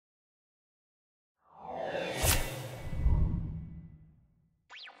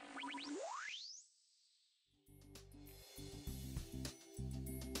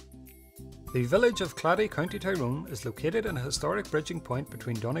The village of Clady, County Tyrone is located in a historic bridging point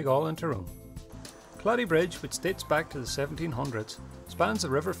between Donegal and Tyrone. Clady Bridge, which dates back to the 1700s, spans the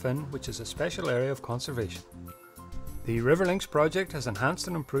River Finn, which is a special area of conservation. The Riverlinks project has enhanced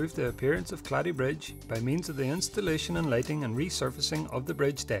and improved the appearance of Clady Bridge by means of the installation and lighting and resurfacing of the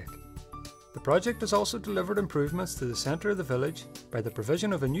bridge deck. The project has also delivered improvements to the centre of the village by the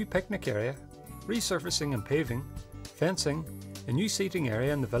provision of a new picnic area, resurfacing and paving, fencing, a new seating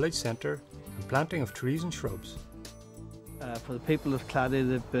area in the village centre, and planting of trees and shrubs. For the people of Clady,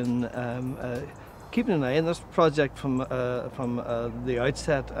 they've been keeping an eye on this project from the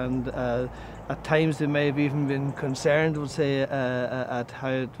outset, and at times they may have even been concerned, would say, at how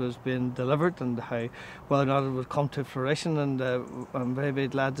it was being delivered and how whether or not it would come to fruition. And I'm very, very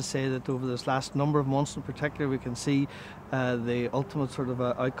glad to say that over this last number of months in particular, we can see the ultimate sort of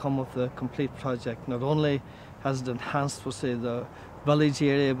outcome of the complete project. Not only has it enhanced, we'll say, the village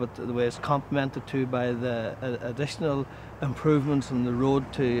area, but the way it's complemented too by the additional improvements on the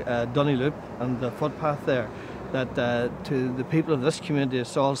road to Dunnyloop and the footpath there, that to the people of this community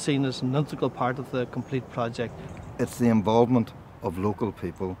it's all seen as an integral part of the complete project. It's the involvement of local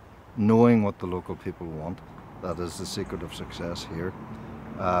people, knowing what the local people want, that is the secret of success here.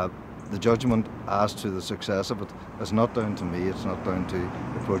 The judgment as to the success of it is not down to me, it's not down to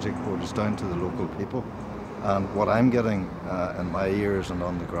the project board, it's down to the local people. And what I'm getting in my ears and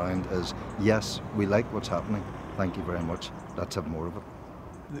on the ground is, yes, we like what's happening, thank you very much, let's have more of it.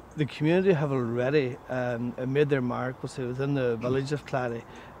 The community have already made their mark, we'll say, within the village of Clady.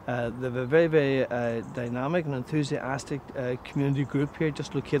 They have a very, very dynamic and enthusiastic community group here,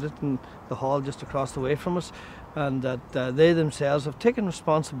 just located in the hall just across the way from us, and that they themselves have taken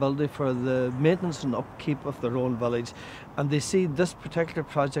responsibility for the maintenance and upkeep of their own village, and they see this particular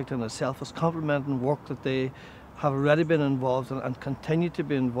project in itself as complementing work that they have already been involved in and continue to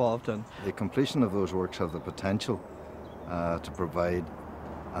be involved in. The completion of those works have the potential to provide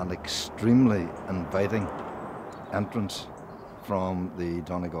an extremely inviting entrance from the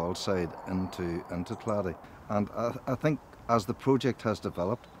Donegal side into Clady. And I think as the project has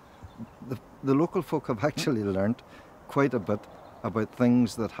developed, the local folk have actually learnt quite a bit about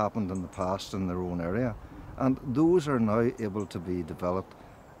things that happened in the past in their own area, and those are now able to be developed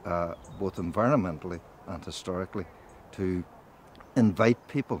both environmentally and historically to invite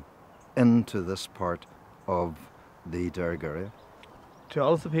people into this part of the Derg area. To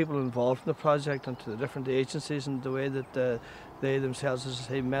all of the people involved in the project and to the different agencies and the way that they themselves, as I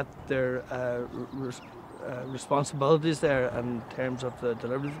say, met their responsibilities there in terms of the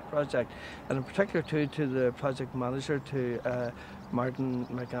delivery of the project, and in particular too to the project manager, to Martin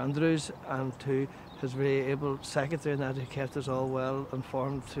McAndrews, and to his very able secretary and that who kept us all well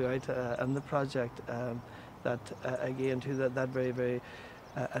informed throughout in the project. That again to that very, very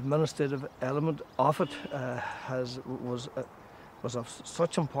administrative element of it was of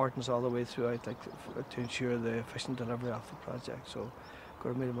such importance all the way throughout, like, to ensure the efficient delivery of the project. So,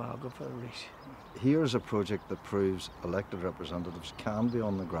 McHugh for the reach. Here's a project that proves elected representatives can be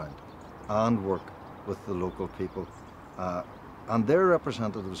on the ground and work with the local people, and their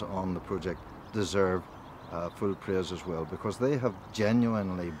representatives on the project deserve full praise as well, because they have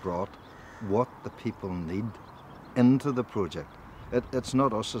genuinely brought what the people need into the project. It's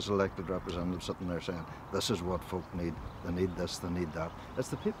not us as elected representatives sitting there saying, this is what folk need, they need this, they need that. It's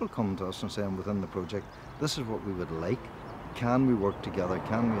the people coming to us and saying within the project, this is what we would like, can we work together,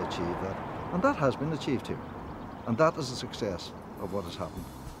 can we achieve that? And that has been achieved here. And that is a success of what has happened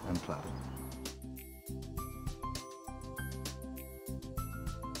in Clady.